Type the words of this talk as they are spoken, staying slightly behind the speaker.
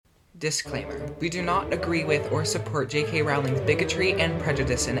Disclaimer. We do not agree with or support J.K. Rowling's bigotry and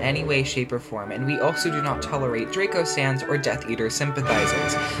prejudice in any way, shape, or form, and we also do not tolerate Draco Stans or Death Eater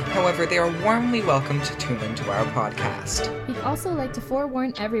sympathizers. However, they are warmly welcome to tune into our podcast. We'd also like to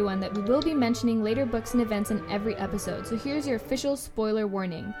forewarn everyone that we will be mentioning later books and events in every episode, so here's your official spoiler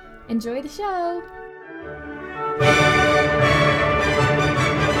warning. Enjoy the show!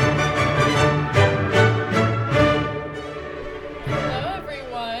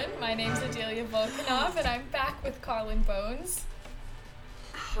 My name's Adelia Volkanov, and I'm back with Colin Bones.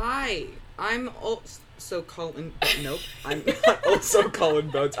 Hi, I'm also Colin... Nope, I'm not also Colin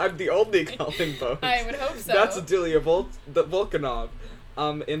Bones. I'm the only Colin Bones. I would hope so. That's Adelia Volkanov.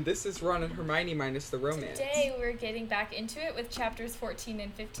 And this is Ron and Hermione minus the romance. Today we're getting back into it with chapters 14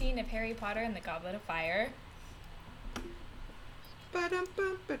 and 15 of Harry Potter and the Goblet of Fire.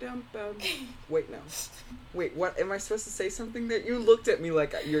 Ba-dum-bum. Wait, no. Wait, what? Am I supposed to say something there? You looked at me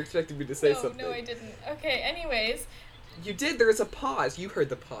like you're expecting me to say something. No, I didn't. Okay, anyways. You did. There was a pause. You heard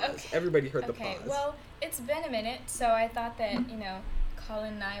the pause. Okay. Everybody heard the pause. Okay, well, it's been a minute, so I thought that,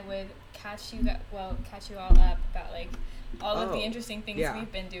 Colin and I would catch you all up about, all of the interesting things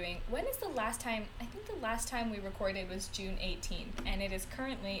we've been doing. When is the last time? I think the last time we recorded was June 18th, and it is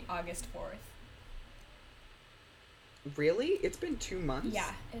currently August 4th. Really? It's been 2 months? Yeah,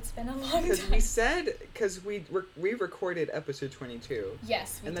 it's been a long time. Because we recorded episode 22.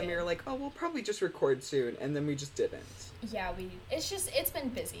 Yes, we did. And then we were like, oh, we'll probably just record soon, and then we just didn't. Yeah, it's been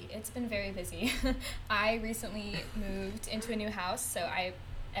busy. It's been very busy. I recently moved into a new house, so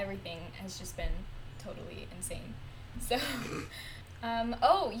everything has just been totally insane. So,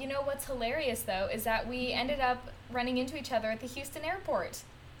 you know what's hilarious, though, is that we ended up running into each other at the Houston airport.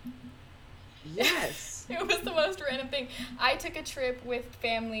 Yes. It was the most random thing. I took a trip with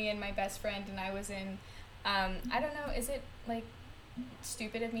family and my best friend, and I was in, I don't know, is it,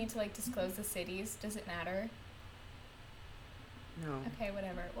 stupid of me to, disclose the cities? Does it matter? No. Okay,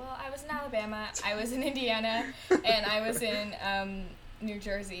 whatever. Well, I was in Alabama, I was in Indiana, and I was in, New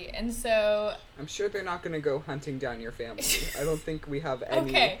Jersey, and so... I'm sure they're not going to go hunting down your family. I don't think we have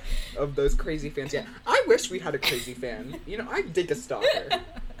any of those crazy fans yet. I wish we had a crazy fan. I'd dig a stalker.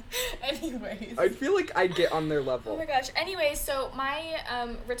 Anyways. I feel like I'd get on their level. Oh my gosh. Anyways, so my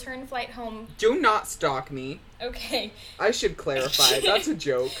return flight home... Do not stalk me. Okay. I should clarify. That's a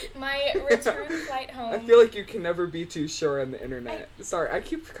joke. My return flight home... I feel like you can never be too sure on the internet. Sorry, I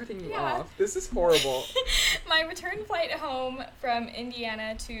keep cutting you off. This is horrible. My return flight home from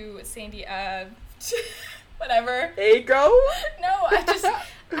Indiana to San Diego... Whatever. Ego? No, I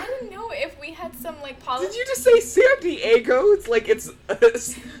didn't know if we had some, policy... Did you just say San Diego? It's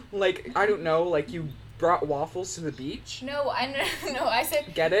I don't know, you brought waffles to the beach? No, I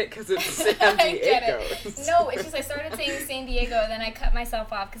said... Get it? Because it's San Diego. I get it. No, it's just I started saying San Diego, then I cut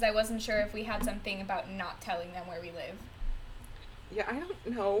myself off because I wasn't sure if we had something about not telling them where we live. Yeah, I don't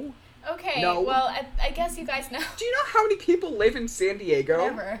know. Okay, no. Well, I guess you guys know. Do you know how many people live in San Diego?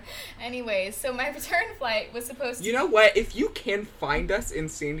 Never. Anyways, so my return flight was supposed to... You know what? If you can find us in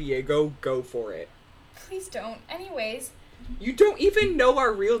San Diego, go for it. Please don't. Anyways. You don't even know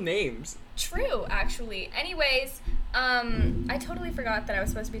our real names. True, actually. Anyways, I totally forgot that I was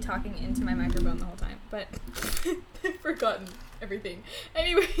supposed to be talking into my microphone the whole time, but I've forgotten everything.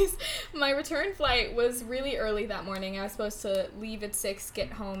 Anyways, my return flight was really early that morning. I was supposed to leave at 6,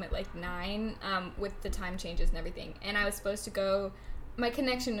 get home at 9, with the time changes and everything. And I was supposed to go, my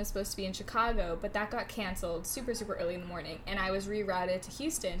connection was supposed to be in Chicago, but that got canceled super, super early in the morning. And I was rerouted to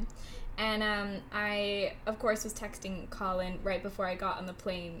Houston. And I, of course, was texting Colin right before I got on the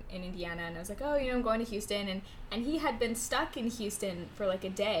plane in Indiana. And I was like, oh, I'm going to Houston. And he had been stuck in Houston for a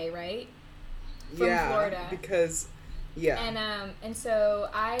day, right? From Florida. Because... Yeah. And so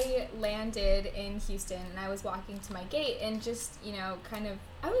I landed in Houston, and I was walking to my gate, and just, I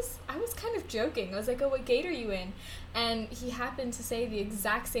was kind of joking. I was like, oh, what gate are you in? And he happened to say the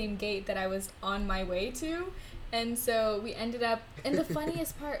exact same gate that I was on my way to. And so we ended up, and the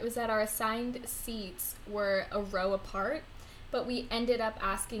funniest part was that our assigned seats were a row apart, but we ended up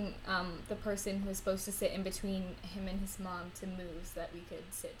asking the person who was supposed to sit in between him and his mom to move so that we could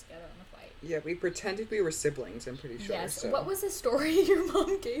sit together on the flight. Yeah, we pretended we were siblings, I'm pretty sure. Yes. So. What was the story your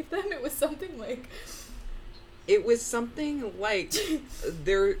mom gave them? It was something like... It was something like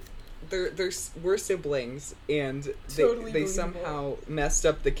we're siblings, and they somehow messed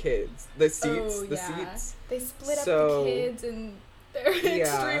up the kids. The seats. The seats. They split up the kids, and they're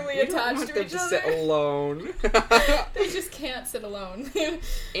extremely attached to each other. Sit alone. They just can't sit alone.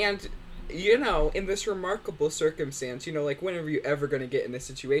 And you know, in this remarkable circumstance, you know, like, when are you ever going to get in this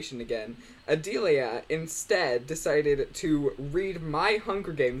situation again? Adelia instead decided to read my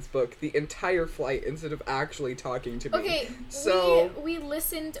Hunger Games book the entire flight instead of actually talking to me. Okay, so we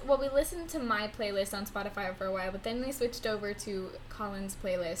listened to my playlist on Spotify for a while, but then we switched over to Colin's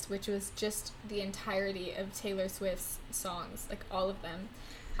playlist, which was just the entirety of Taylor Swift's songs, like all of them.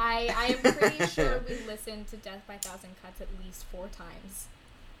 I am pretty sure we listened to Death by Thousand Cuts at least 4 times.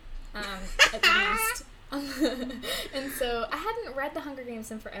 At least. And so I hadn't read The Hunger Games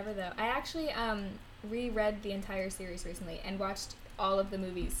in forever, though. I actually reread the entire series recently and watched all of the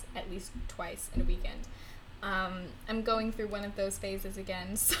movies at least twice in a weekend. I'm going through one of those phases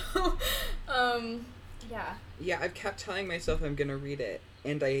again, so yeah. Yeah, I've kept telling myself I'm gonna read it,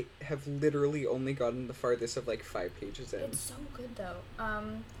 and I have literally only gotten the farthest of like 5 pages in. It's so good, though.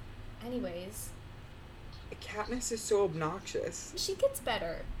 Anyways. Katniss is so obnoxious. She gets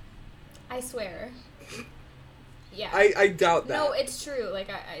better. I swear. Yeah. I doubt that. No, it's true. Like,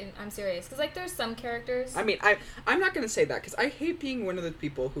 I'm serious. Because, like, there's some characters... I mean, I'm not going to say that, because I hate being one of the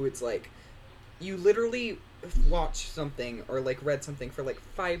people who it's like, you literally watch something or, like, read something for, like,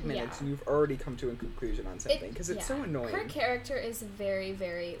 5 minutes and you've already come to a conclusion on something, because it's so annoying. Her character is very,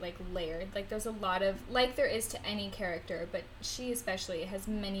 very, like, layered. Like, there's a lot of... Like, there is to any character, but she especially has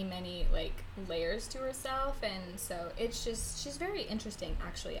many, many, like, layers to herself, and so it's just... She's very interesting,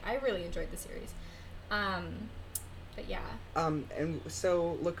 actually. I really enjoyed the series. But yeah. And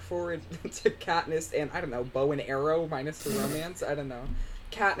so look forward to Katniss and, I don't know, bow and arrow minus the romance. I don't know.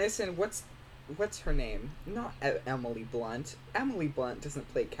 Katniss and what's her name? Not Emily Blunt. Emily Blunt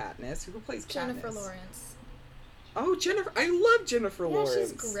doesn't play Katniss. Who plays Katniss? Jennifer Lawrence. Oh, Jennifer. I love Jennifer Lawrence. Yeah,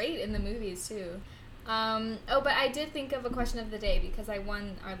 she's great in the movies, too. But I did think of a question of the day because I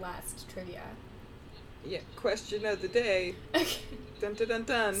won our last trivia. Yeah, question of the day. Okay. Dun dun dun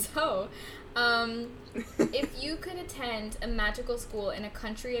dun. So, if you could attend a magical school in a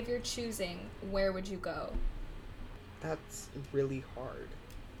country of your choosing, where would you go? That's really hard.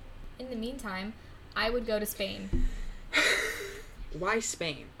 In the meantime, I would go to Spain. Why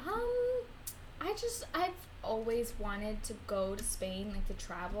Spain? I've always wanted to go to Spain, like to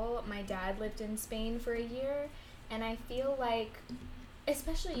travel. My dad lived in Spain for a year, and I feel like,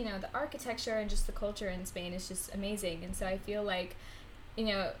 especially, you know, the architecture and just the culture in Spain is just amazing. And so I feel like, you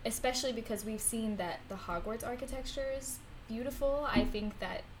know, especially because we've seen that the Hogwarts architecture is beautiful, I think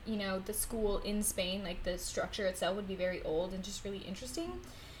that, you know, the school in Spain, like the structure itself would be very old and just really interesting.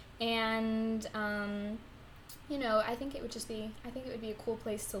 And, you know, I think it would be a cool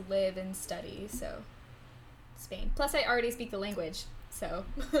place to live and study, so Spain. Plus, I already speak the language, so.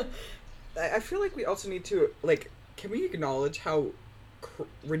 I feel like we also need to, like, can we acknowledge how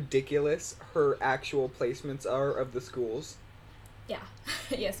ridiculous her actual placements are of the schools? Yeah.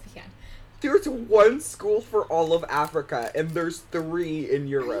 Yes, we can. There's one school for all of Africa, and there's 3 in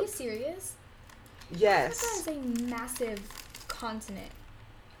Europe. Are you serious? Yes. Africa is a massive continent.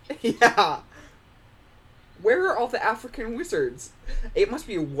 Yeah. Where are all the African wizards? It must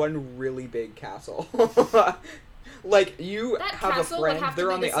be one really big castle. Like, you have a friend,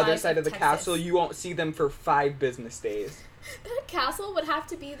 they're on the other side of the castle, you won't see them for 5 business days. That castle would have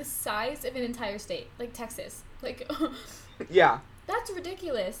to be the size of an entire state, like Texas. Like, yeah. That's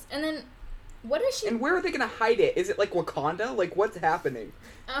ridiculous. And then, what is she... And where are they gonna hide it? Is it like Wakanda? Like, what's happening?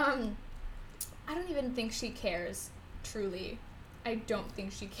 I don't even think she cares, truly. I don't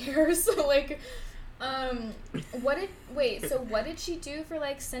think she cares. Like, what did she do for,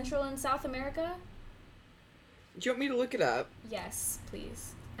 like, Central and South America? Do you want me to look it up? Yes,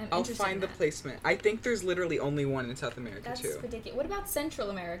 please. I'll find the placement. I think there's literally only one in South America, too. That's ridiculous. What about Central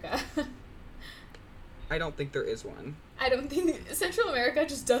America? I don't think there is one. I don't think... Central America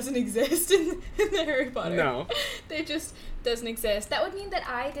just doesn't exist in the Harry Potter. No. They just doesn't exist. That would mean that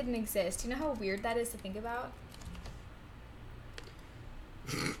I didn't exist. You know how weird that is to think about?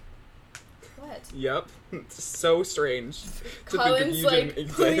 What? Yep. It's so strange to Colin's think of you like,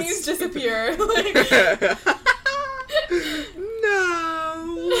 didn't please exist. disappear. Like,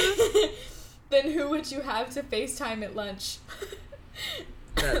 no! Then who would you have to FaceTime at lunch?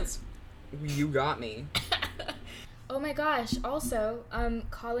 That's... You got me. Oh my gosh, also,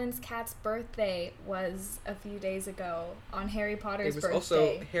 Colin's cat's birthday was a few days ago on Harry Potter's birthday. It was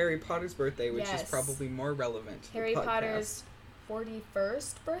also Harry Potter's birthday, which Yes. is probably more relevant to Harry the podcast. Potter's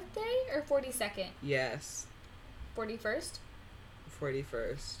 41st birthday or 42nd? Yes. 41st?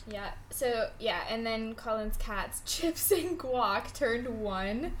 41st. Yeah. So, yeah, and then Colin's cats, Chips and Guac, turned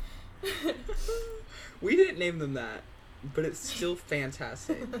 1. We didn't name them that, but it's still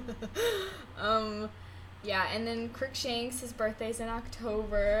fantastic. Yeah, and then Crookshanks, his birthday's in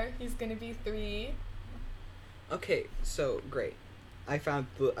October. He's gonna be 3. Okay, so great. I found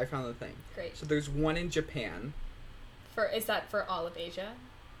the thing. Great. So there's one in Japan. Is that for all of Asia?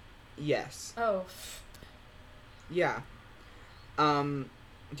 Yes. Oh. Yeah.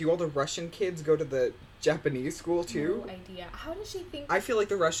 Do all the Russian kids go to the Japanese school too? No idea. How does she think? I feel like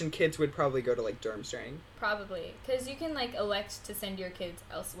the Russian kids would probably go to like Durmstrang. Probably, because you can like elect to send your kids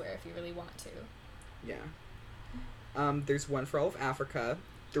elsewhere if you really want to. Yeah. There's one for all of Africa,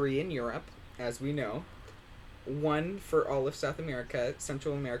 3 in Europe, as we know. 1 for all of South America.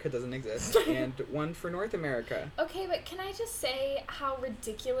 Central America doesn't exist. And 1 for North America. Okay, but can I just say how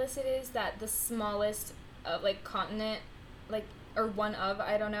ridiculous it is that the smallest, continent, or one of,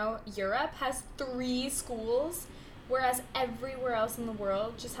 I don't know, Europe has 3 schools, whereas everywhere else in the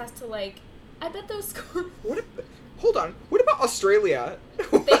world just has to, I bet those schools... Hold on. What about Australia?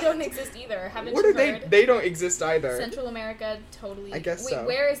 They don't exist either. Haven't you heard? They don't exist either. Central America, totally. I guess Wait, so.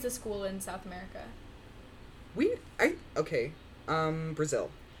 where is the school in South America?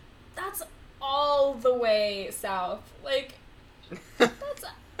 Brazil. That's all the way south. That's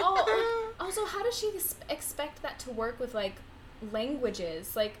all. Also, how does she expect that to work with,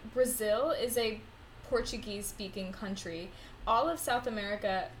 languages? Brazil is a Portuguese-speaking country. All of South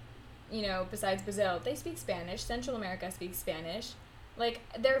America, besides Brazil, they speak Spanish. Central America speaks Spanish.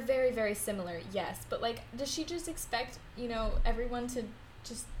 They're very, very similar, yes. But, does she just expect, everyone to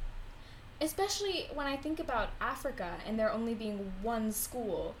just... Especially when I think about Africa and there only being one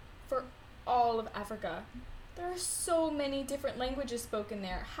school for all of Africa. There are so many different languages spoken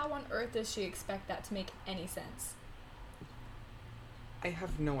there. How on earth does she expect that to make any sense? I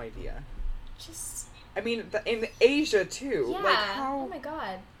have no idea. Just... I mean, in Asia, too. Yeah. How... Oh my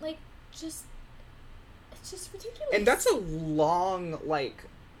god. It's just ridiculous. And that's a long,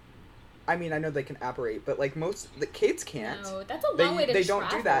 I mean, I know they can apparate, but, the kids can't. No, that's a long way to travel. They don't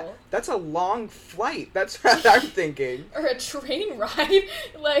do that. That's a long flight. That's what I'm thinking. Or a train ride.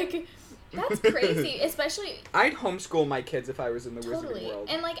 That's crazy. Especially... I'd homeschool my kids if I was in the totally. Wizarding World.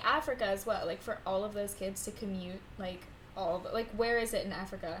 And, Africa as well. For all of those kids to commute, where is it in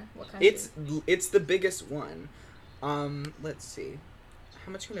Africa? What country? It's the biggest one. Let's see.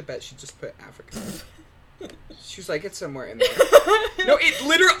 How much can I bet she just put Africa? She was like, it's somewhere in there. No, it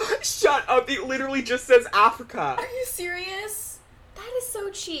literally... Shut up. It literally just says Africa. Are you serious? That is so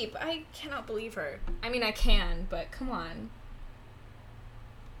cheap. I cannot believe her. I mean, I can, but come on.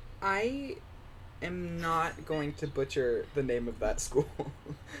 I am not going to butcher the name of that school.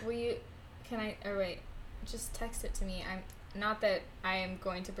 Will you... Can I... Or wait. Just text it to me. Not that I am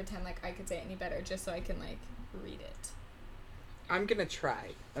going to pretend like I could say it any better, just so I can, read it. I'm gonna try,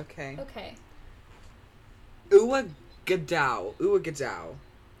 okay? Okay. Uagadao.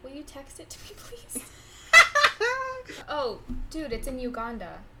 Will you text it to me, please? Oh, dude, it's in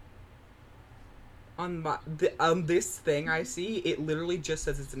Uganda. On this thing I see, it literally just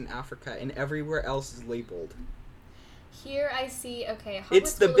says it's in Africa, and everywhere else is labeled. Here I see, okay. Hogwarts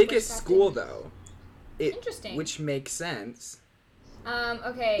It's the School of biggest Witchcraft school, and... though. Interesting. Which makes sense.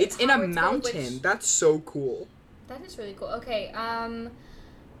 Okay. It's in a Hogwarts School of mountain. That's so cool. That is really cool. Okay,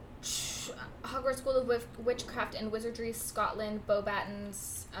 Hogwarts School of Witchcraft and Wizardry, Scotland,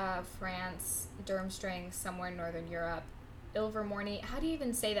 Beauxbatons, France, Durmstrang, somewhere in Northern Europe, Ilvermorny. How do you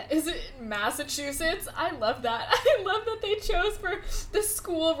even say that? Is it Massachusetts? I love that. I love that they chose for the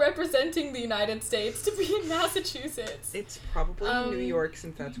school representing the United States to be in Massachusetts. It's probably New York,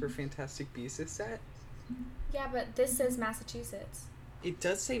 since that's where Fantastic Beasts is set. Yeah, but this says Massachusetts. It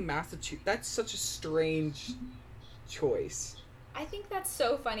does say Massachusetts. That's such a strange choice. I think that's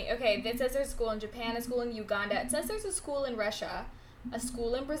so funny. Okay, it says there's a school in Japan, a school in Uganda. It says there's a school in Russia, a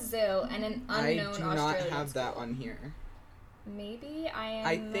school in Brazil, and an unknown Australian I do not have school. that on here. Maybe I am...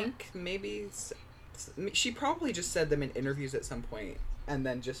 I think maybe... She probably just said them in interviews at some point, and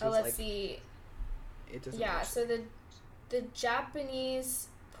then just was let's see. It doesn't Yeah, match. so the Japanese,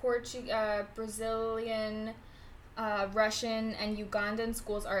 Brazilian... Russian and Ugandan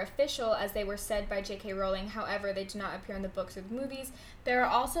schools are official, as they were said by J.K. Rowling. However, they do not appear in the books or the movies. There are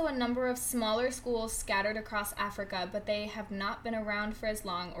also a number of smaller schools scattered across Africa, but they have not been around for as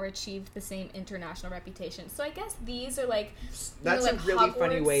long or achieved the same international reputation. So I guess these are That's a really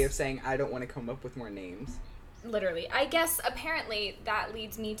funny Hogwarts. way of saying I don't want to come up with more names. Literally. I guess apparently that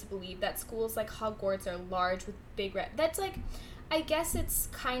leads me to believe that schools like Hogwarts are large with big... That's I guess it's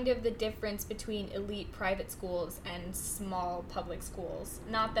kind of the difference between elite private schools and small public schools.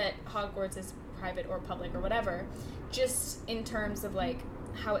 Not that Hogwarts is private or public or whatever, just in terms of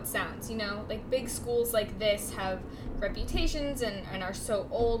how it sounds, you know? Like, big schools like this have reputations and are so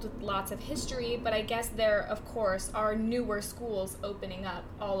old with lots of history, but I guess there, of course, are newer schools opening up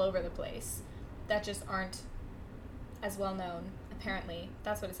all over the place that just aren't as well known, apparently.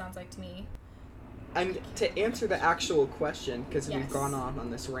 That's what it sounds like to me. And to answer the actual question, because Yes. we've gone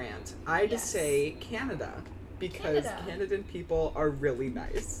on this rant, I'd Yes. say Canada. Because Canada. Canadian people are really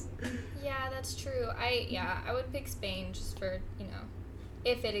nice. Yeah, that's true. I would pick Spain just for, you know,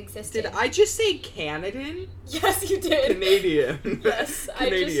 if it existed. Did I just say Canadian? Yes, you did. Canadian. Yes,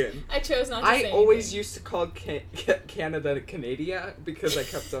 Canadian. I chose not to I say always anything. used to call Canada Canada because I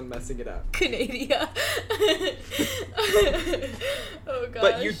kept on messing it up. Canada. Oh gosh.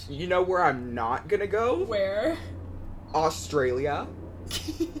 But you know where I'm not gonna go? Where? Australia.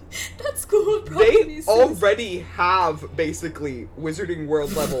 That school would probably be They so already have basically Wizarding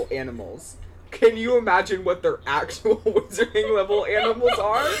World level animals. Can you imagine what their actual Wizarding level animals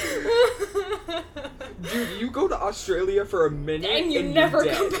are? Dude, you go to Australia for a minute and you and never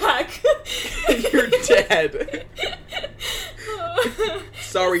you're come dead. back. And you're dead.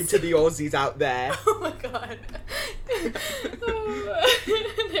 Sorry to the Aussies out there. Oh my god.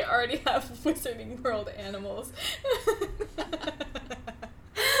 They already have Wizarding World animals.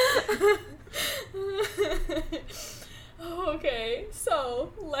 Okay,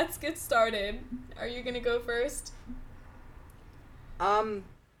 so let's get started. Are you gonna go first? No.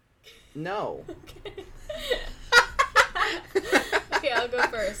 Okay. Okay, I'll go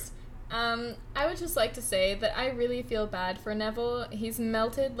first. I would just like to say that I really feel bad for Neville. He's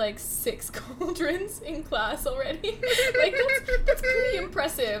melted like 6 cauldrons in class already. Like, that's pretty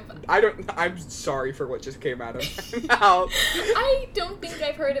impressive. I'm sorry for what just came out of my mouth. I don't think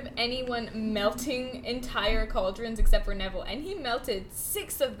I've heard of anyone melting entire cauldrons except for Neville, and he melted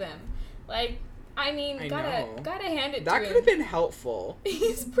 6 of them. Like, I mean, I gotta know. hand it That to could him. have been helpful.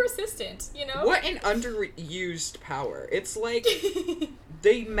 He's persistent, you know? What an underused power. It's like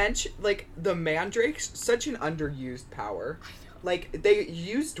they mention like the Mandrake's such an underused power. I know. Like they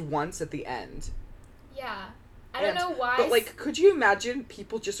used once at the end. Yeah. I don't And- know why. But like could you imagine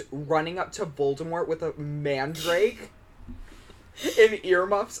people just running up to Voldemort with a Mandrake and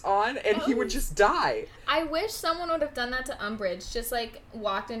earmuffs on and he would just die? I wish someone would have done that to Umbridge. Just like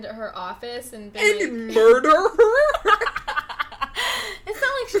walked into her office and been And like, murder her? it's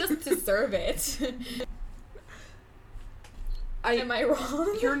not like she doesn't deserve it. Am I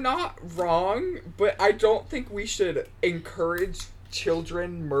wrong? You're not wrong, but I don't think we should encourage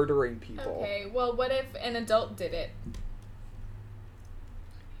children murdering people. Okay, well, what if an adult did it?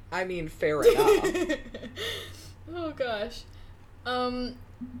 I mean, fair enough. Oh gosh. I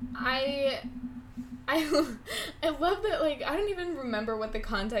love that, like, I don't even remember what the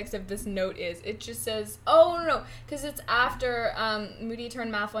context of this note is. It just says, oh, no, because it's after, Moody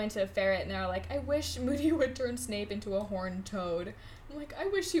turned Malfoy into a ferret, and they're like, I wish Moody would turn Snape into a horned toad. I'm like, I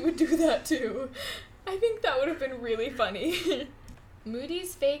wish he would do that, too. I think that would have been really funny.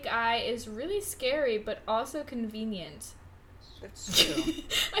 Moody's fake eye is really scary, but also convenient. That's true.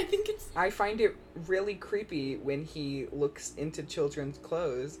 I think it's... I find it really creepy when he looks into children's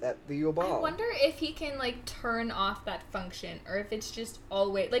clothes at the Yule Ball. I wonder if he can, like, turn off that function, or if it's just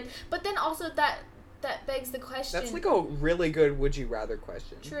always, like, but then also that begs the question. That's like a really good would you rather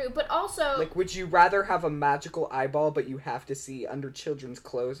question. True, but also... Like, would you rather have a magical eyeball but you have to see under children's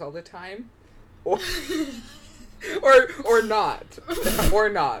clothes all the time? Or or not. Or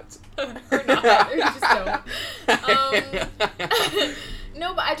not. or not, or you just don't.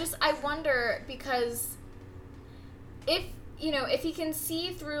 No, but I wonder, because if, you know, if he can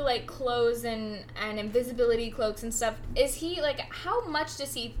see through, like, clothes and invisibility cloaks and stuff, is he, like, how much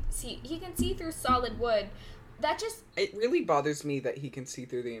does he see? He can see through solid wood. That just... It really bothers me that he can see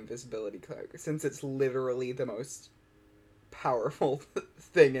through the invisibility cloak, since it's literally the most powerful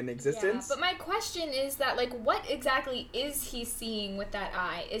thing in existence. Yeah, but my question is that, like, what exactly is he seeing with that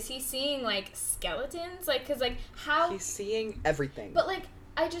eye? Is he seeing, like, skeletons? Like, because, like, how... He's seeing everything. But, like,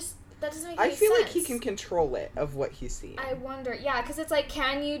 that doesn't make I any feel sense. like he can control it of what he's seeing. I wonder, yeah, because it's like,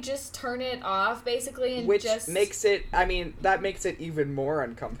 can you just turn it off, basically, and Which just... makes it, I mean, that makes it even more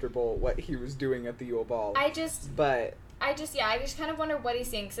uncomfortable what he was doing at the Yule Ball. But... I just kind of wonder what he's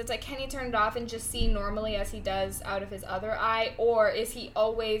seeing, because it's like, can he turn it off and just see normally as he does out of his other eye, or is it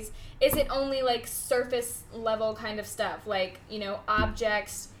only, like, surface level kind of stuff, like, you know,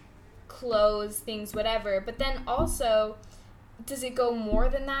 objects, clothes, things, whatever, but then also, does it go more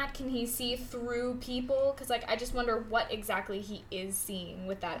than that? Can he see through people? Because, like, I just wonder what exactly he is seeing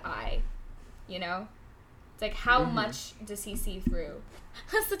with that eye, you know? It's like, how much does he see through?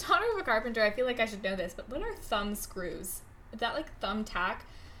 As the daughter of a carpenter, I feel like I should know this, but what are thumb screws? Is that like thumbtack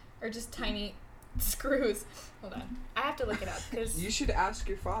or just tiny screws? Hold on. I have to look it up because You should ask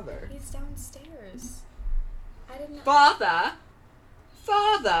your father. he's downstairs. I didn't know. Father?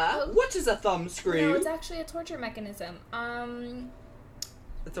 Father? Oh. What is a thumb No, screw? it's actually a torture mechanism.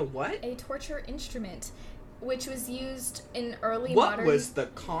 It's a what? A torture instrument, which was used in early What modern... was the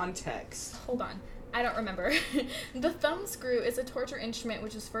context? Hold on. I don't remember. The thumb screw is a torture instrument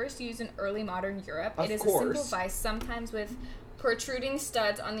which was first used in early modern Europe. Of It is a course. simple vice, sometimes with protruding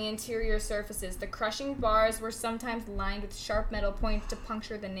studs on the interior surfaces. The crushing bars were sometimes lined with sharp metal points to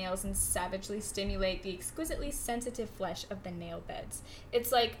puncture the nails and savagely stimulate the exquisitely sensitive flesh of the nail beds.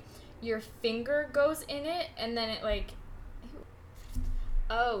 It's like your finger goes in it, and then it like...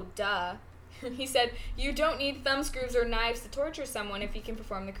 Oh, duh. He said, you don't need thumb screws or knives to torture someone if you can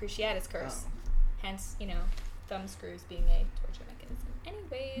perform the Cruciatus curse. Oh. Hence, thumb screws being a torture mechanism.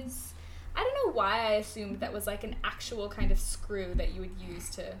 Anyways, I don't know why I assumed that was like an actual kind of screw that you would use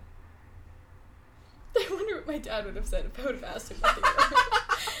to... I wonder what my dad would have said if I would have asked him what they were.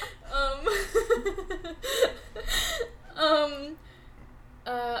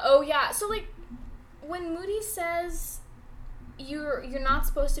 Oh yeah, so like, when Moody says you're not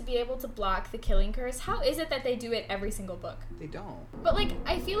supposed to be able to block the killing curse, how is it that they do it every single book? They don't. But, like,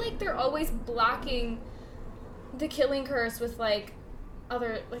 I feel like they're always blocking the killing curse with, like,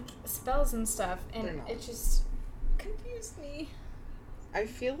 other, like, spells and stuff. They're And not. it just confused me. I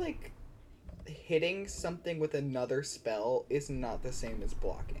feel like hitting something with another spell is not the same as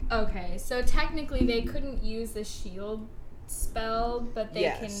blocking. Okay, so technically they couldn't use the shield spell, but they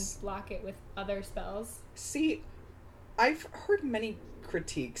Yes. can block it with other spells. See, I've heard many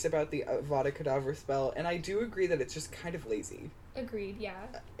critiques about the Avada Kedavra spell, and I do agree that it's just kind of lazy. Agreed, yeah.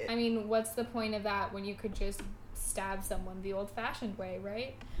 I mean, what's the point of that when you could just stab someone the old-fashioned way,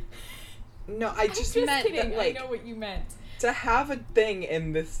 right? No, I just I'm meant kidding. that, like, I know what you meant. to have a thing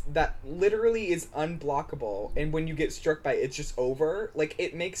in this that literally is unblockable, and when you get struck by it, it's just over, like,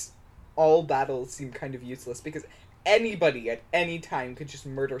 it makes all battles seem kind of useless, because anybody at any time could just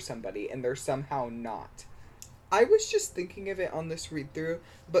murder somebody, and they're somehow not. I was just thinking of it on this read-through,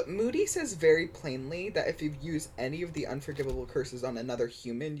 but Moody says very plainly that if you use any of the unforgivable curses on another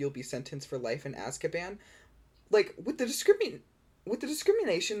human, you'll be sentenced for life in Azkaban. Like, with the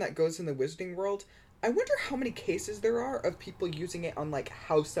discrimination that goes in the wizarding world, I wonder how many cases there are of people using it on, like,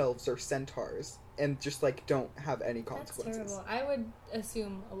 house elves or centaurs, and just, like, don't have any That's consequences. terrible. I would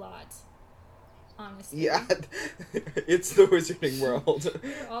assume a lot, honestly. Yeah, it's the wizarding world.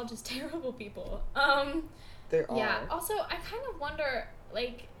 We're all just terrible people. There are. Yeah. Also, I kind of wonder,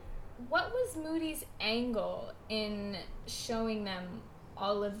 like, what was Moody's angle in showing them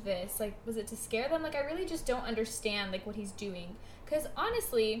all of this? Like, was it to scare them? Like, I really just don't understand, like, what he's doing. Because,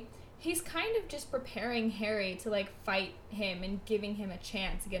 honestly, he's kind of just preparing Harry to, like, fight him and giving him a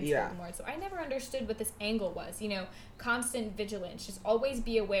chance against Voldemort. So I never understood what this angle was. Constant vigilance. Just always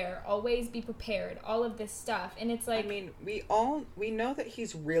be aware. Always be prepared. All of this stuff. And it's like... I mean, we know that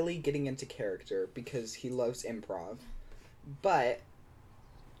he's really getting into character because he loves improv. But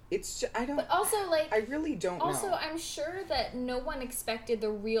it's just, But also, like... I really don't Also, know. I'm sure that no one expected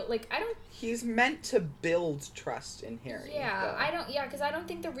the real... Like, I don't... He's meant to build trust in Harry. Yeah, though. because I don't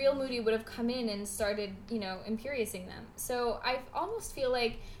think the real Moody would have come in and started, imperiousing them. So I almost feel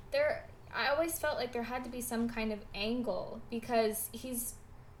like I always felt like there had to be some kind of angle, because he's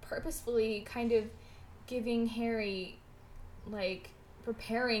purposefully kind of giving Harry, like,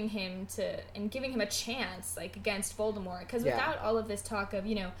 preparing him and giving him a chance, like, against Voldemort. Because Yeah. without all of this talk of,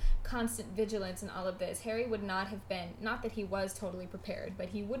 constant vigilance and all of this, Harry would not have been, not that he was totally prepared, but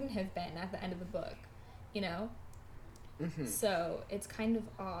he wouldn't have been at the end of the book, Mm-hmm. So it's kind of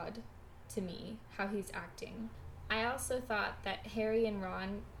odd to me how he's acting. I also thought that Harry and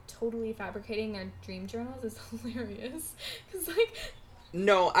Ron totally fabricating their dream journals is hilarious. Because, like...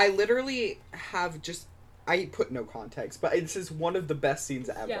 No, I literally have just... I put no context, but this is one of the best scenes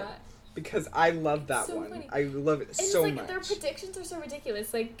ever. Yeah. Because I love that So one. funny. I love it And so it's like much. their predictions are so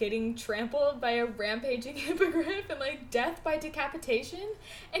ridiculous, like getting trampled by a rampaging hippogriff and like death by decapitation,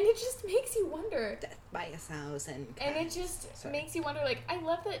 and it just makes you wonder. Death by 1,000 And it just Sorry. makes you wonder, like, I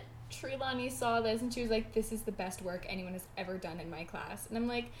love that Trelawney saw this and she was like, this is the best work anyone has ever done in my class. And I'm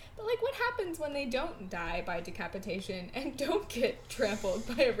like, but like, what happens when they don't die by decapitation and don't get trampled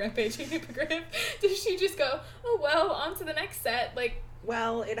by a rampaging hippogriff? Does she just go, oh well, on to the next set? Like,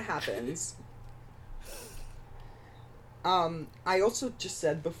 Well, it happens. I also just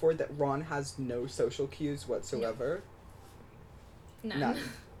said before that Ron has no social cues whatsoever. none.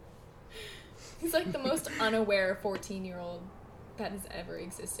 He's like the most unaware 14-year-old that has ever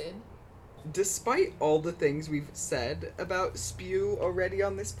existed. despite all the things we've said about Spew already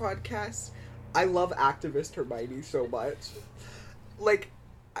on this podcast, I love activist Hermione so much. Like,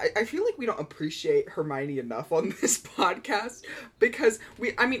 I feel like we don't appreciate Hermione enough on this podcast because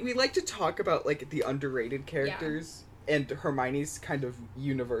we like to talk about, like, the underrated characters, and Hermione's kind of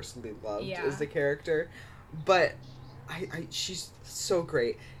universally loved as a character, but she's so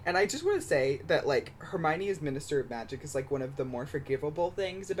great. And I just want to say that, like, Hermione as Minister of Magic is, like, one of the more forgivable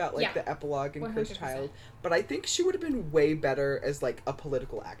things about, like, the epilogue and 100%. Cursed Child. But I think she would have been way better as, like, a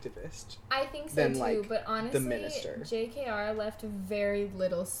political activist. I think so than, too, like, but honestly, the Minister. JKR left very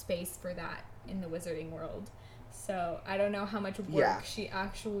little space for that in the wizarding world. So I don't know how much work she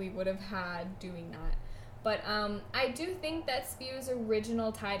actually would have had doing that. But I do think that Spew's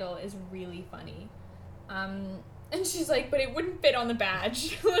original title is really funny. And she's like, but it wouldn't fit on the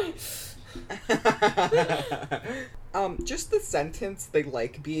badge. Just the sentence, they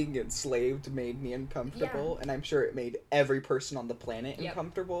like being enslaved, made me uncomfortable, and I'm sure it made every person on the planet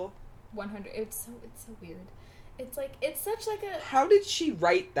uncomfortable. 100. It's so weird. It's like, it's such like a... How did she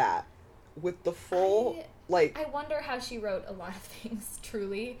write that? With the full, I wonder how she wrote a lot of things,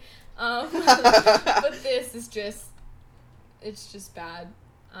 truly. But this is just... It's just bad.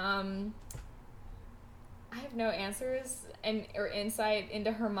 I have no answers or insight into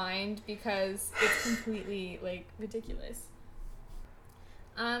her mind because it's completely, like, ridiculous.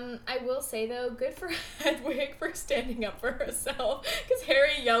 I will say, though, good for Hedwig for standing up for herself, because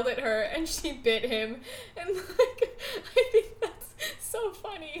Harry yelled at her and she bit him, and, like, I think that's so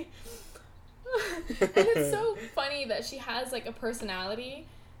funny. And it's so funny that she has, like, a personality,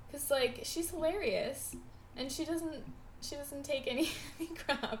 because, like, she's hilarious, and she doesn't take any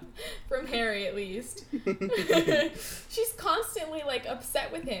crap from Harry, at least. She's constantly, like,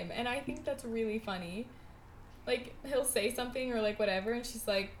 upset with him, and I think that's really funny. Like, he'll say something or, like, whatever, and she's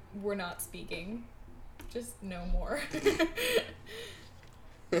like, we're not speaking. Just no more.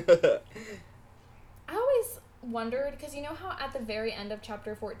 I always wondered, because you know how at the very end of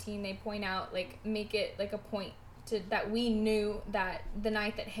chapter 14 they point out, like, make it, like, a point that we knew that the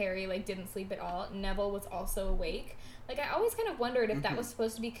night that Harry, like, didn't sleep at all, Neville was also awake. Like, I always kind of wondered if that was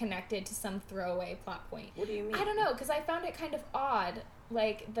supposed to be connected to some throwaway plot point. What do you mean? I don't know, because I found it kind of odd,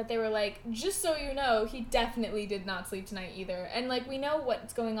 like, that they were like, just so you know, he definitely did not sleep tonight either. And, like, we know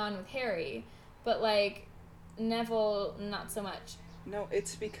what's going on with Harry, but, like, Neville, not so much. No,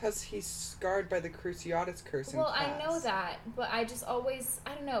 it's because he's scarred by the Cruciatus curse in Well, class. I know that, but I just always,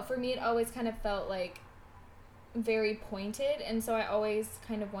 I don't know, for me it always kind of felt, like, very pointed, and so I always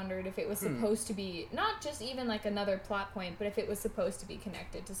kind of wondered if it was supposed to be not just even like another plot point, but if it was supposed to be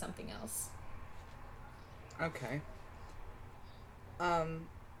connected to something else. Okay. I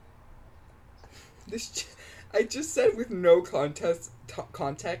just said with no context,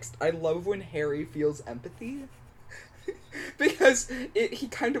 I love when Harry feels empathy. Because he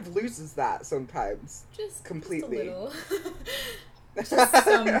kind of loses that sometimes. Just completely. Just a little. Just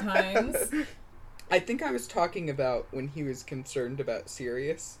sometimes. I think I was talking about when he was concerned about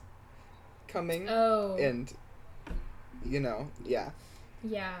Sirius coming. Oh. And, you know, yeah.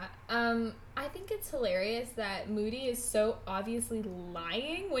 Yeah. I think it's hilarious that Moody is so obviously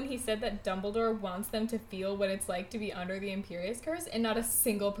lying when he said that Dumbledore wants them to feel what it's like to be under the Imperius Curse, and not a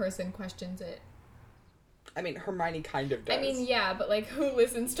single person questions it. I mean, Hermione kind of does. I mean, yeah, but, like, who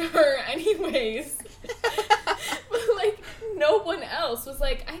listens to her anyways? But, like, no one else was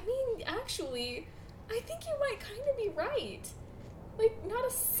like, I mean, actually, I think you might kind of be right. Like, not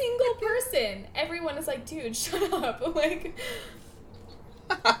a single person. Everyone is like, dude, shut up. Like...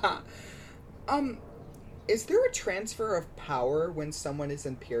 Is there a transfer of power when someone is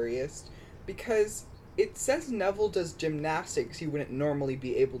Imperious? Because it says Neville does gymnastics he wouldn't normally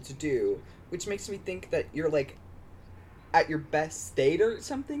be able to do, which makes me think that you're, like, at your best state or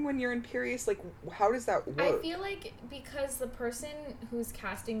something when you're Imperious. Like, how does that work? I feel like because the person who's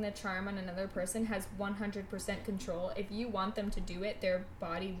casting the charm on another person has 100% control, if you want them to do it, their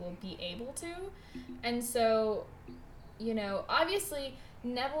body will be able to. And so, you know, obviously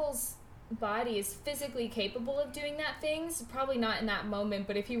Neville's body is physically capable of doing that things, probably not in that moment,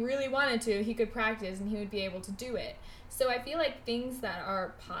 but if he really wanted to, he could practice and he would be able to do it. So I feel like things that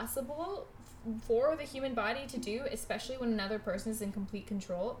are possible for the human body to do, especially when another person is in complete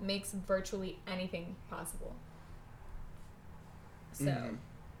control, makes virtually anything possible. So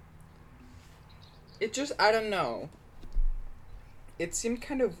it just, I don't know. It seemed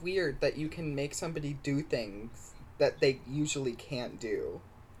kind of weird that you can make somebody do things that they usually can't do.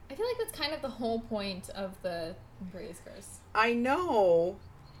 I feel like that's kind of the whole point of the Imperius Curse. I know,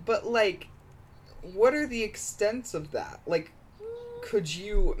 but, like, what are the extents of that? Like, Could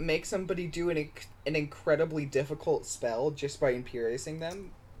you make somebody do an incredibly difficult spell just by imperiousing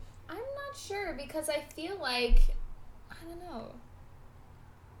them? I'm not sure because I feel like I don't know.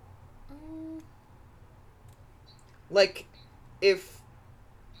 Like, if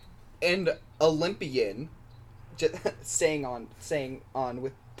an Olympian, just saying on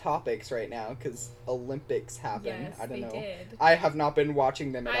with topics right now because Olympics happen. Yes, I don't they know. did. I have not been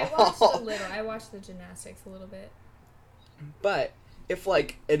watching them at I watched all. a little. I watched the gymnastics a little bit. But if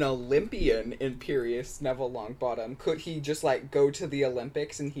like an Olympian imperious Neville Longbottom, could he just like go to the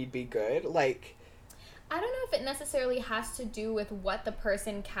Olympics and he'd be good? Like, I don't know if it necessarily has to do with what the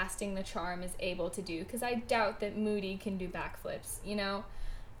person casting the charm is able to do, because I doubt that Moody can do backflips, you know?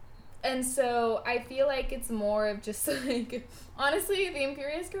 And so I feel like it's more of just like, honestly, the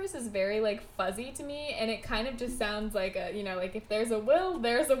Imperious Curse is very like fuzzy to me, and it kind of just sounds like a, you know, like if there's a will,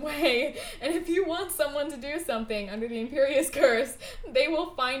 there's a way, and if you want someone to do something under the Imperious Curse, they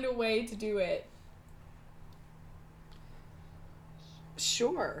will find a way to do it.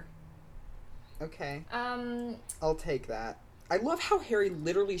 sure. Okay. Um, I'll take that. I love how Harry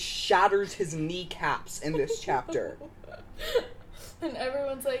literally shatters his kneecaps in this chapter. and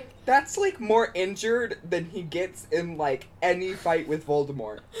everyone's like, That's like more injured than he gets in like any fight with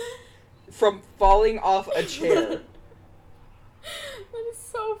Voldemort. From falling off a chair. that is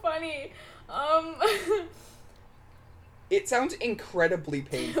so funny. It sounds incredibly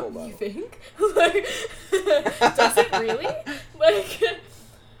painful though. You think? Like, does it really? Like,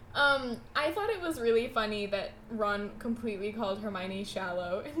 I thought it was really funny that Ron completely called Hermione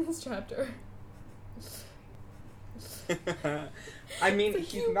shallow in this chapter. I mean, Like,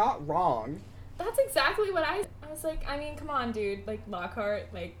 he's you- not wrong. That's exactly what I was like, I mean, come on, dude. Like,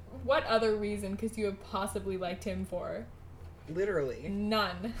 Lockhart, like, what other reason could you have possibly liked him for? Literally.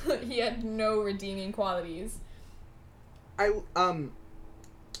 None. He had no redeeming qualities.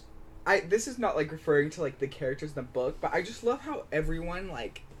 This is not like referring to like the characters in the book, but I just love how everyone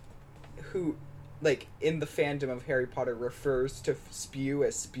like who like in the fandom of Harry Potter refers to spew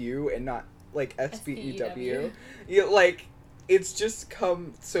as spew and not like SPEW. Yeah, like it's just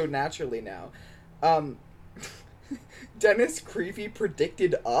come so naturally now. Dennis Creevy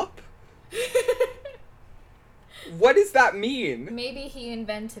predicted up? What does that mean? Maybe he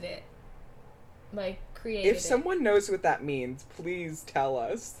invented it. Like, created If someone knows what that means, please tell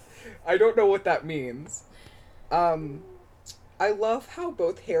us. I don't know what that means. I love how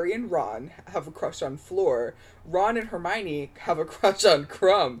both Harry and Ron have a crush on Fleur, Ron and Hermione have a crush on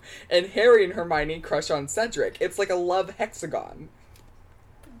Crumb, and Harry and Hermione crush on Cedric. It's like a love hexagon.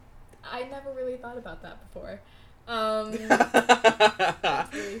 I never really thought about that before.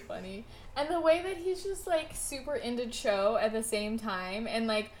 That's really funny. And the way that he's just, like, super into Cho at the same time, and,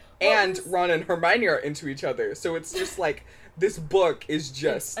 like... And Ron and Hermione are into each other, so it's just, like, this book is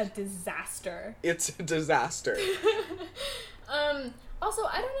just... It's a disaster. It's a disaster. Also,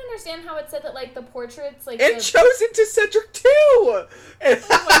 I don't understand how it said that, like, the portraits, like... And Cho's into Cedric, too! Oh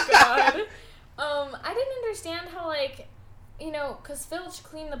my god. I didn't understand how, like... You know, because Filch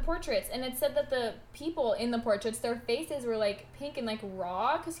cleaned the portraits, and it said that the people in the portraits, their faces were, like, pink and, like,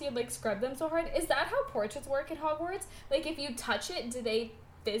 raw, because he had, like, scrubbed them so hard. Is that how portraits work at Hogwarts? Like, if you touch it, do they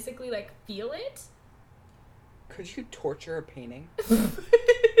physically, like, feel it? Could you torture a painting?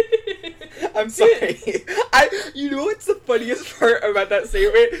 I'm sorry. You know what's the funniest part about that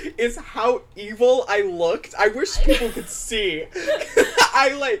statement? Is how evil I looked. I wish people could see.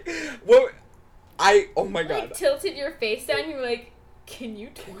 Oh my god. Like, tilted your face down, you were like, can you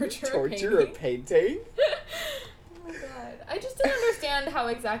torture a painting? Oh my god. I just didn't understand how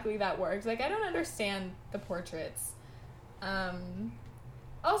exactly that works. Like, I don't understand the portraits.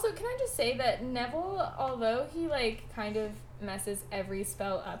 Also, can I just say that Neville, although he, like, kind of messes every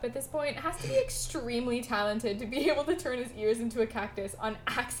spell up at this point, has to be extremely talented to be able to turn his ears into a cactus on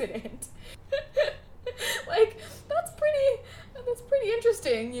accident. Like, that's pretty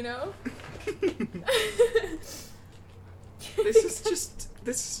interesting, you know? This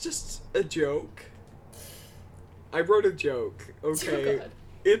is just a joke. I wrote a joke, okay? Oh, God.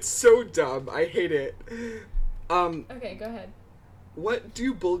 It's so dumb. I hate it. Okay, go ahead. What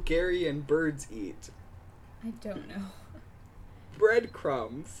do Bulgarian birds eat? I don't know.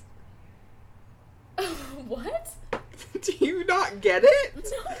 Breadcrumbs. What? Do you not get it?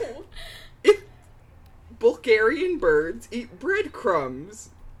 No. If Bulgarian birds eat breadcrumbs.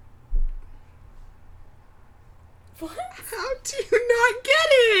 What? How do you not get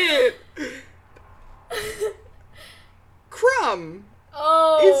it? Crumb.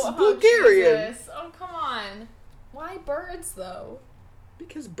 Oh, It's Bulgarian. Jesus. Oh, come on. Why birds, though?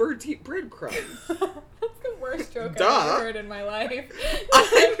 Because birds eat breadcrumbs. That's worst joke Duh. I've ever heard in my life.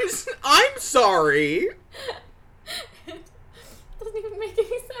 I'm sorry. Doesn't even make any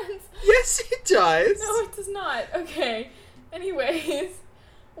sense. Yes, it does. No, it does not. Okay. Anyways,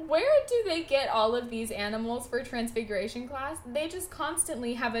 where do they get all of these animals for Transfiguration class? They just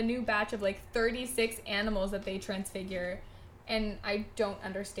constantly have a new batch of like 36 animals that they transfigure, and I don't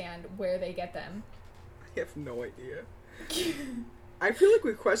understand where they get them. I have no idea. I feel like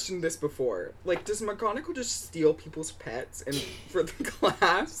we questioned this before. Like, does McGonagall just steal people's pets and for the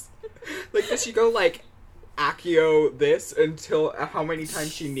class? Like, does she go like Accio this until how many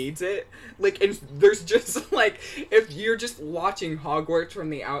times she needs it? Like, and there's just like, if you're just watching Hogwarts from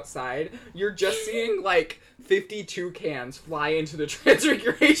the outside, you're just seeing like 52 cans fly into the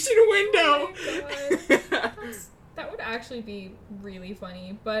Transfiguration window. Oh my God. That would actually be really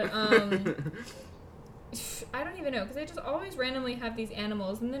funny, but I don't even know, because they just always randomly have these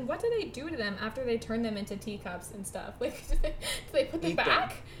animals, and then what do they do to them after they turn them into teacups and stuff? Like, do they put them Eat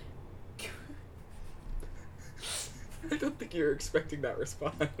back? I don't think you were expecting that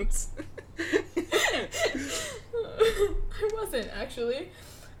response. I wasn't, actually.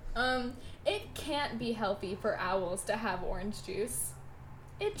 It can't be healthy for owls to have orange juice.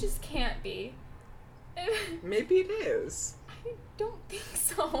 It just can't be. Maybe it is. I don't think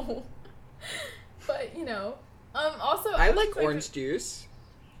so. But, you know. Also, I like orange juice.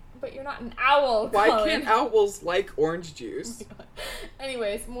 But you're not an owl, Why Colin. can't owls like orange juice? Oh my God.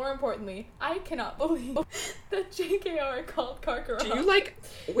 Anyways, more importantly, I cannot believe that JKR called Karkaroff. Do you like...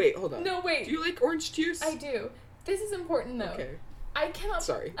 Wait, hold on. No, wait. Do you like orange juice? I do. This is important, though. Okay. I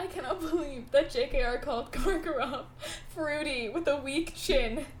cannot believe that JKR called Karkaroff fruity with a weak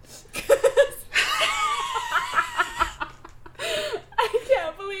chin. I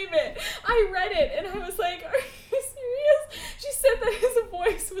can't believe it. I read it and I was like, are you serious? She said that his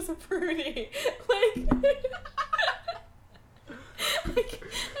voice was fruity. Like,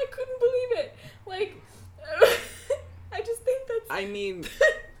 I couldn't believe it. Like, I just think that's... I mean...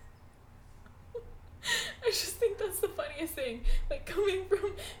 I just think that's the funniest thing. Like, coming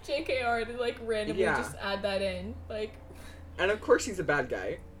from JKR to, like, randomly just add that in. Like... And of course he's a bad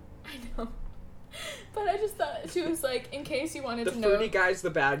guy. I know. But I just thought, she was like, in case you wanted to know... The fruity guy's the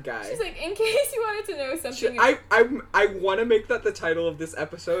bad guy. She's like, in case you wanted to know something... I want to make that the title of this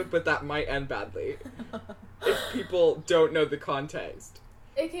episode, but that might end badly. If people don't know the context.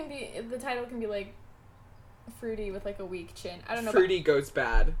 It can be... The title can be, like, fruity with, like, a weak chin. I don't know. Fruity goes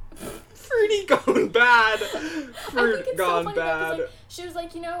bad. Fruity gone bad. I think Fruit it's gone so funny though, 'cause, bad. like, she was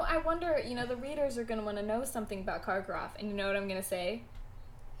like, you know, I wonder, you know, the readers are going to want to know something about Karkaroff. And you know what I'm going to say?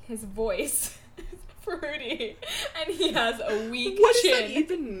 His voice is fruity. And he has a weak What does chin. that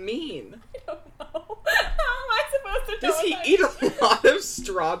even mean? I don't know. How am I supposed to know Does he what that eat means? a lot of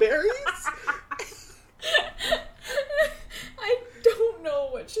strawberries? I don't know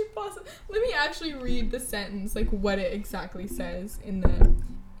what she possibly... Let me actually read the sentence, like what it exactly says in the book.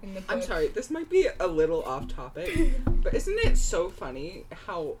 I'm sorry, this might be a little off topic, but isn't it so funny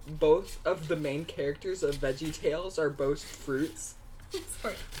how both of the main characters of VeggieTales are both fruits?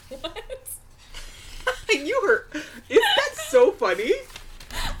 Sorry, what? You heard... Isn't that so funny?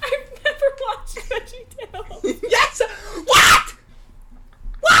 I've never watched VeggieTales. Yes! What?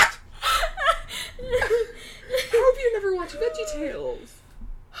 What? How have you never watched VeggieTales?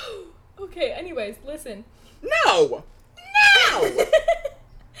 Okay, anyways, listen. No! No!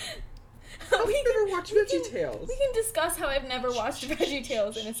 How have We you can- never watched we can- VeggieTales? We can discuss how I've never watched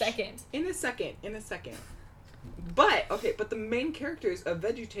VeggieTales in a second. In a second. But, okay, but the main characters of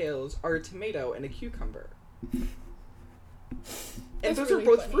VeggieTales are a tomato and a cucumber. And That's those really are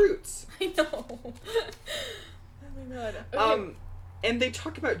both funny. fruits. I know. Oh my god. Okay. And they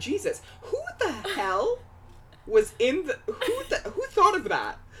talk about Jesus. Who the hell was in the... Who thought of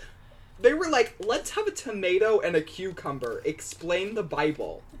that? They were like, let's have a tomato and a cucumber. Explain the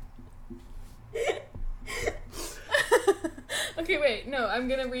Bible. Okay, wait. No, I'm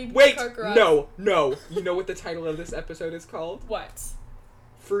gonna read Wait, Karkaroff. no. You know what the title of this episode is called? What?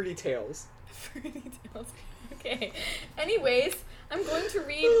 Fruity Tales. Fruity Tales. Okay. Anyways, I'm going to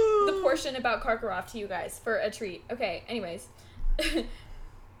read the portion about Karkaroff to you guys for a treat. Okay, anyways.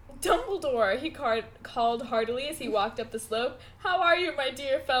 Dumbledore, he called heartily as he walked up the slope. How are you, my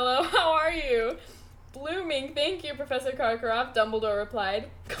dear fellow? How are you? Blooming, thank you, Professor Karkaroff, Dumbledore replied.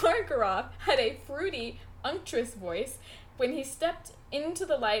 Karkaroff had a fruity, unctuous voice. When he stepped into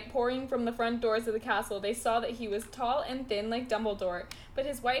the light pouring from the front doors of the castle, they saw that he was tall and thin like Dumbledore, but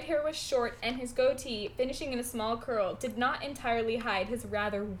his white hair was short, and his goatee, finishing in a small curl, did not entirely hide his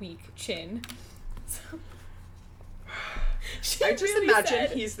rather weak chin. So, She I just really imagine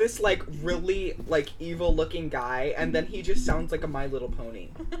said- he's this, like, really, like, evil-looking guy, and then he just sounds like a My Little Pony.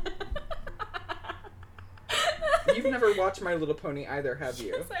 You've never watched My Little Pony either, have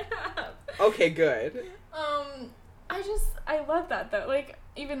you? Yes, I have. Okay, good. I love that though. Like,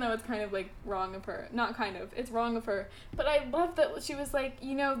 even though it's kind of like wrong of her, not kind of, it's wrong of her. But I love that she was like,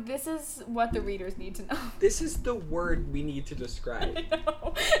 you know, this is what the readers need to know. This is the word we need to describe. I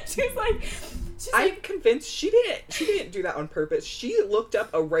know. She's like, I'm convinced she didn't do that on purpose. She looked up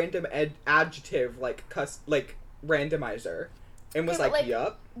a random adjective like randomizer and was Okay, but, like, like,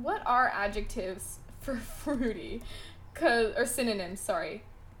 yup. what are adjectives for fruity? Or synonyms, sorry.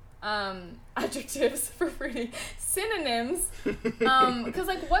 Adjectives for fruity. Synonyms. Because,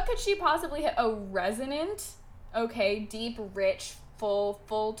 like, what could she possibly have? Oh, resonant. Okay, deep, rich,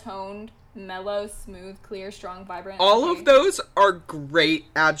 full-toned, mellow, smooth, clear, strong, vibrant. All okay. of those are great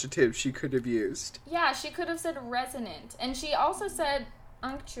adjectives she could have used. Yeah, she could have said resonant. And she also said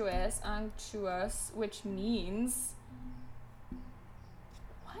unctuous, which means...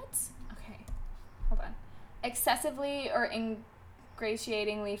 What? Okay, hold on. Excessively or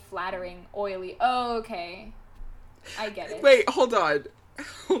ingratiatingly flattering, oily. Oh, okay. I get it. Wait, hold on.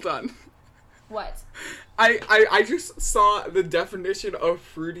 What? I just saw the definition of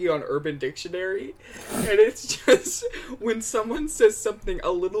fruity on Urban Dictionary, and it's just when someone says something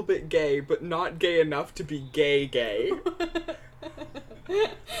a little bit gay, but not gay enough to be gay.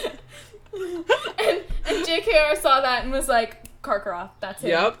 and JKR saw that and was like, Karkaroff, that's him.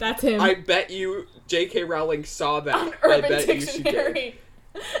 Yep. That's him. I bet you J.K. Rowling saw that. on I Urban bet you she did. Dictionary.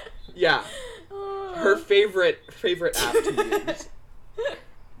 Yeah. Her favorite app to use.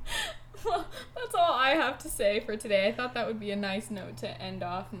 Well, that's all I have to say for today. I thought that would be a nice note to end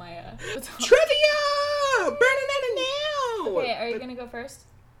off my Trivia! Now! Okay, are you gonna go first?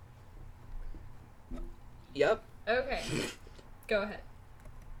 Yep. Okay. Go ahead.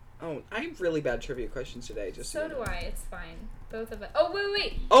 Oh, I have really bad trivia questions today. Just So do I. It's fine. Both of us. Oh,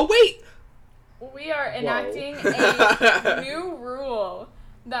 wait. Oh wait! We are enacting Whoa. a new rule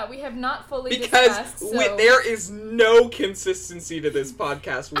that we have not fully Because discussed. So there is no consistency to this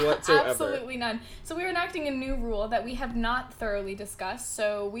podcast whatsoever. absolutely none. So we're enacting a new rule that we have not thoroughly discussed.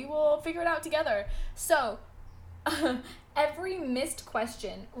 So we will figure it out together. So every missed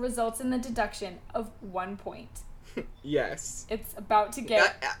question results in the deduction of 1 point. Yes. It's about to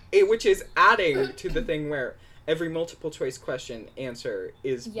get. Which is adding to the thing where every multiple choice question answer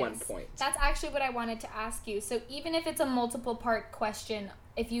is 1 point. That's actually what I wanted to ask you. So even if it's a multiple part question,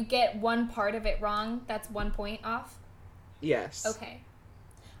 if you get one part of it wrong, that's 1 point off? Yes. Okay.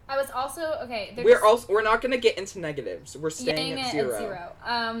 I was also okay. We're not gonna get into negatives. We're staying at zero. At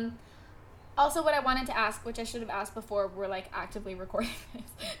zero. Also, what I wanted to ask, which I should have asked before we're like actively recording this,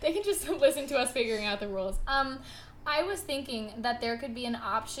 they can just listen to us figuring out the rules. I was thinking that there could be an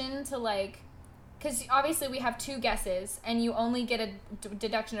option to like, because obviously we have 2 guesses, and you only get a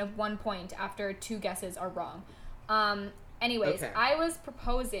deduction of 1 point after 2 guesses are wrong. Anyways, Okay. I was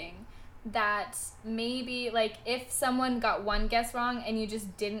proposing that maybe, like, if someone got 1 guess wrong and you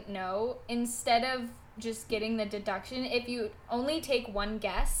just didn't know, instead of just getting the deduction, if you only take 1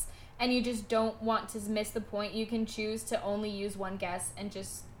 guess and you just don't want to miss the point, you can choose to only use 1 guess and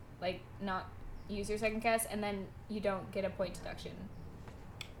just, like, not use your second guess, and then you don't get a point deduction.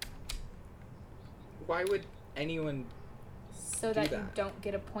 Why would anyone... So that you that? don't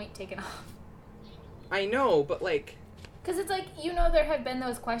get a point taken off. I know, but like... Because it's like, you know, there have been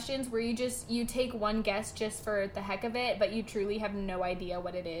those questions where you take 1 guess just for the heck of it, but you truly have no idea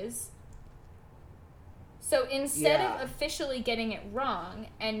what it is. So instead of officially getting it wrong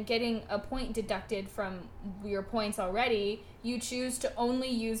and getting a point deducted from your points already, you choose to only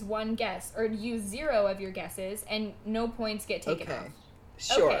use 1 guess or use 0 of your guesses and no points get taken off.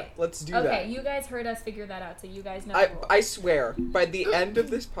 Sure, Okay. let's do that. Okay, you guys heard us figure that out, so you guys know the rules. I swear, by the end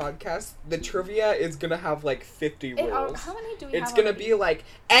of this podcast, the trivia is gonna have like 50 rules. How many do we It's have gonna already? be like,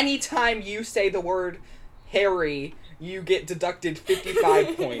 anytime you say the word Harry, you get deducted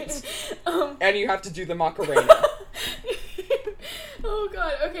 55 points. And you have to do the Macarena. Oh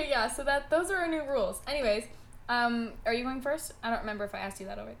god. Okay, yeah. So those are our new rules. Anyways, are you going first? I don't remember if I asked you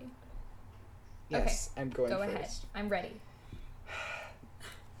that already. Yes, I'm going Go first. ahead. I'm ready.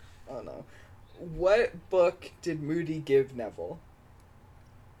 Oh no. What book did Moody give Neville?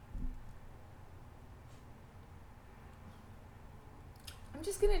 I'm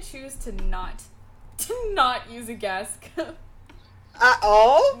just gonna choose to not use a guess. At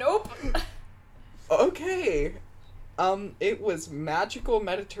all? Nope. Okay. It was Magical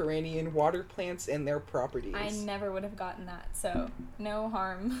Mediterranean Water Plants and Their Properties. I never would have gotten that. So no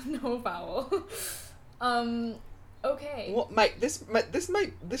harm, no foul. Okay. Well, this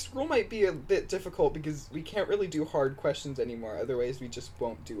rule might be a bit difficult because we can't really do hard questions anymore. Otherwise, we just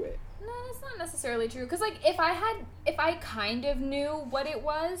won't do it. No, that's not necessarily true. Because, like, if I kind of knew what it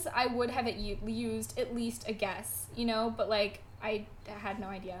was, I would have used at least a guess, you know? But, like, I had no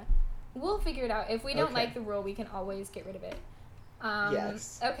idea. We'll figure it out. If we don't like the rule, we can always get rid of it.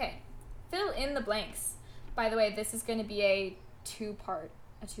 Yes. Okay. Fill in the blanks. By the way, this is going to be a two-part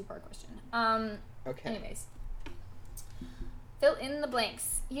question. Okay. Anyways. Fill in the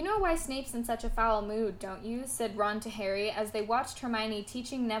blanks. You know why Snape's in such a foul mood, don't you? Said Ron to Harry as they watched Hermione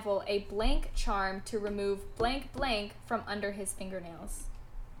teaching Neville a blank charm to remove blank blank from under his fingernails.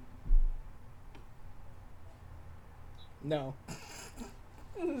 No.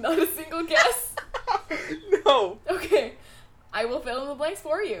 Not a single guess? No. Okay. I will fill in the blanks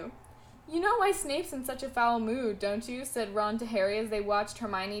for you. You know why Snape's in such a foul mood, don't you? Said Ron to Harry as they watched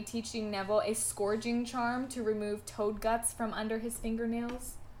Hermione teaching Neville a scourging charm to remove toad guts from under his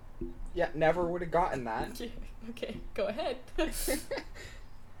fingernails. Yeah, never would have gotten that. Okay, go ahead.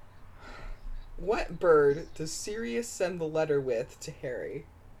 What bird does Sirius send the letter with to Harry?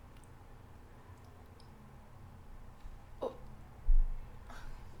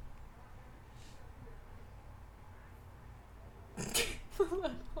 Hold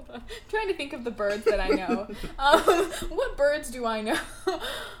on. I'm trying to think of the birds that I know. What birds do I know?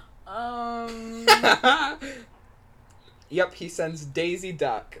 Yep, he sends Daisy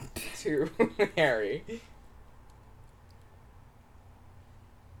Duck to Harry.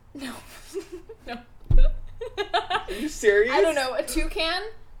 No. No. Are you serious? I don't know. A toucan?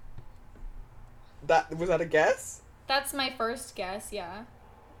 Was that a guess? That's my first guess, yeah.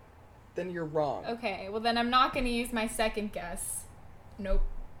 Then you're wrong. Okay, well then I'm not going to use my second guess. Nope.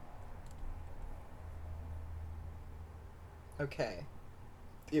 Okay.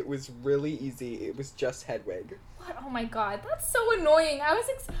 It was really easy. It was just Hedwig. What? Oh my god, that's so annoying.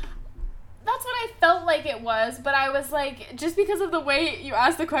 That's what I felt like it was, but I was like, just because of the way you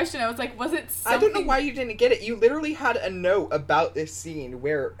asked the question, I was like, was it something... I don't know why you didn't get it. You literally had a note about this scene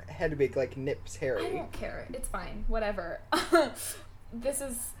where Hedwig, like, nips Harry. I don't care. It's fine. Whatever. This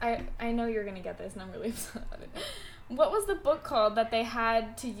is... I know you're gonna get this, and I'm really upset about it. What was the book called that they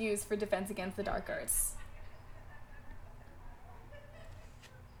had to use for Defense Against the Dark Arts?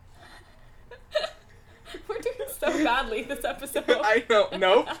 We're doing so badly this episode. I know.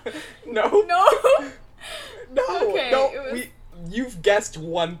 Nope. No. No. No. Okay, No. it was- You've guessed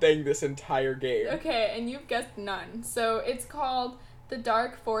one thing this entire game. Okay, and you've guessed none. So it's called The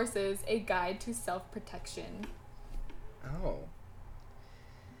Dark Forces, A Guide to Self-Protection. Oh.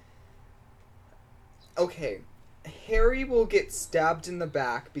 Okay. Harry will get stabbed in the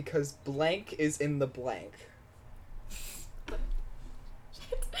back because blank is in the blank.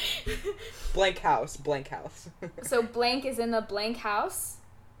 Blank house. So blank is in the blank house.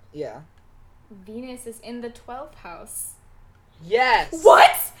 Yeah. Venus is in the 12th house. Yes!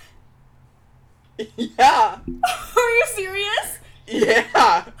 What? Yeah! Are you serious?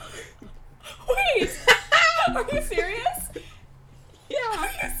 Yeah! Wait! Are you serious? Yeah!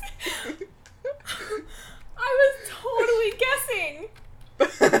 I was totally guessing!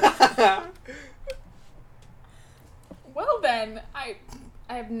 Well then, I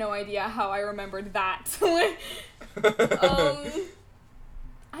have no idea how I remembered that.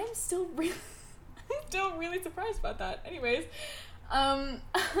 I'm still really surprised about that. Anyways,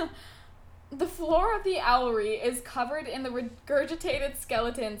 the floor of the owlery is covered in the regurgitated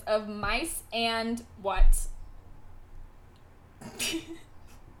skeletons of mice and what?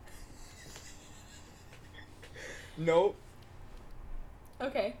 Nope.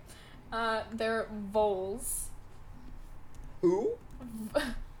 Okay. They're voles. Who?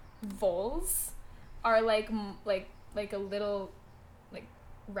 Voles are like a little like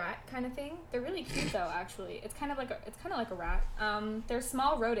rat kind of thing. They're really cute though, actually. It's kind of like a rat. They're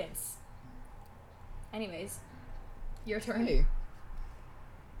small rodents. Anyways, your turn. Hey.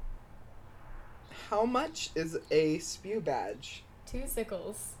 How much is a spew badge? 2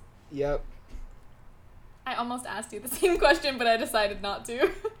 sickles. Yep. I almost asked you the same question, but I decided not to.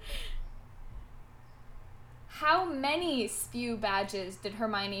 How many spew badges did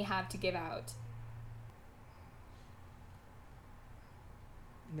Hermione have to give out?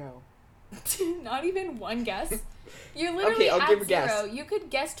 No. Not even one guess? You're literally Okay, I'll at give a 0. guess. You could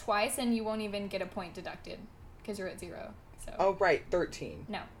guess twice and you won't even get a point deducted because you're at 0. So Oh, right. 13.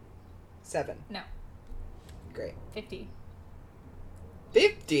 no, 7. no, Great. 50.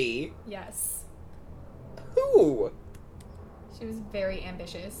 50? Yes, Who? she was very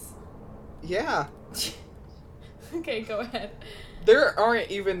ambitious. Yeah. Okay, go ahead. There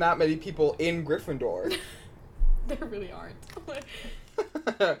aren't even that many people in Gryffindor. There really aren't.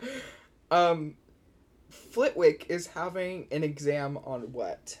 Flitwick is having an exam on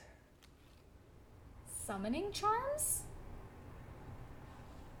what? Summoning charms?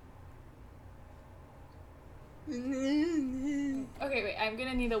 Okay, wait, I'm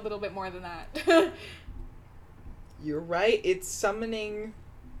gonna need a little bit more than that. You're right, it's summoning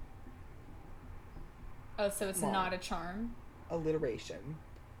Oh, so it's Come on. not a charm? alliteration.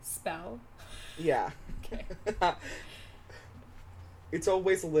 Spell? Yeah. Okay. It's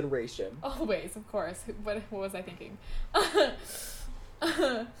always alliteration. Always, of course. What was I thinking?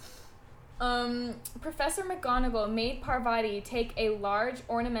 Professor McGonagall made Parvati take a large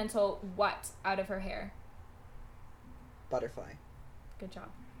ornamental what out of her hair? Butterfly. Good job.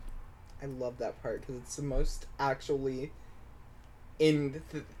 I love that part because it's the most actually in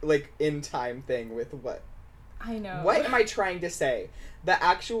time thing with what. I know. What am I trying to say? The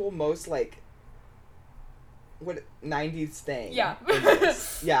actual most what 90s thing. Yeah. in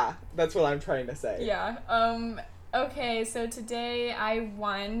this. Yeah, that's what I'm trying to say. Yeah. Okay, so today I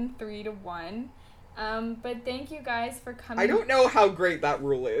won 3-1. But thank you guys for coming. I don't know how great that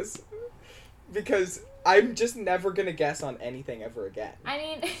rule is because I'm just never gonna guess on anything ever again. I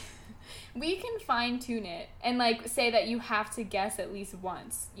mean, we can fine tune it and like say that you have to guess at least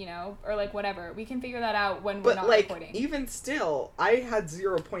once, you know, or like whatever. We can figure that out when we're But not like, recording. even still, I had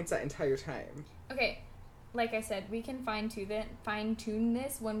 0 points that entire time. Okay, like I said, we can fine tune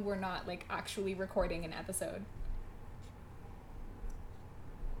this when we're not like actually recording an episode.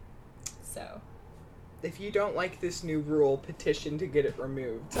 So. If you don't like this new rule, petition to get it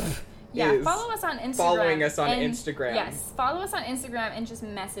removed. Yeah, is follow us on Instagram. following us on and- Instagram. Yes, follow us on Instagram and just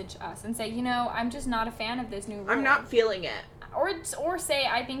message us and say, you know, I'm just not a fan of this new rule. I'm not feeling it. Or say,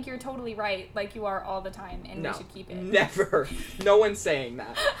 I think you're totally right, like you are all the time, and No, we should keep it. never. No one's saying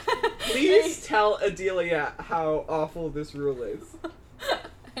that. Please tell Adelia how awful this rule is.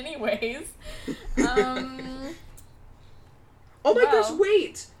 Anyways, Oh my well, gosh,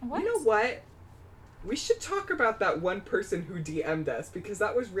 wait! what? You know what? We should talk about that one person who DM'd us because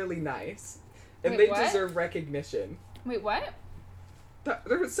that was really nice. And Wait, they what? deserve recognition. Wait, what?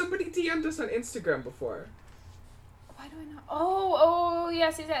 There was somebody DM'd us on Instagram before. Why do I not? Oh,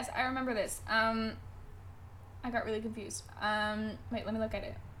 yes, I remember this. I got really confused. Wait, let me look at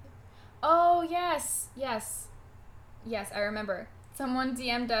it. Oh, yes, I remember. Someone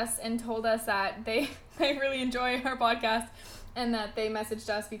DM'd us and told us that they really enjoy our podcast and that they messaged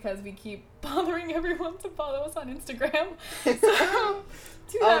us because we keep bothering everyone to follow us on Instagram. So,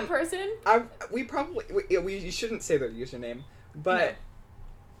 to that person. We shouldn't say their username, but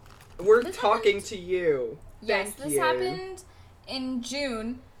we're This talking happened- to you. Yes, Thank this you. happened in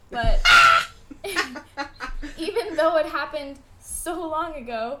June, but even though it happened so long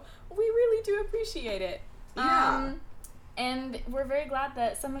ago, we really do appreciate it. Yeah. And we're very glad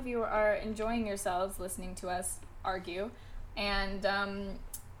that some of you are enjoying yourselves listening to us argue, and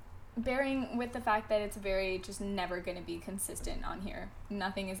bearing with the fact that it's very just never going to be consistent on here.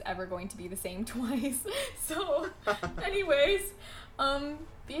 Nothing is ever going to be the same twice. So, anyways,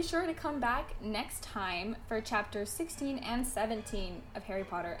 be sure to come back next time for chapters 16 and 17 of Harry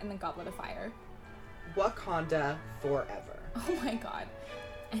Potter and the Goblet of Fire. Wakanda forever. Oh my god.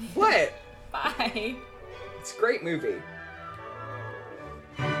 What? Bye. It's a great movie.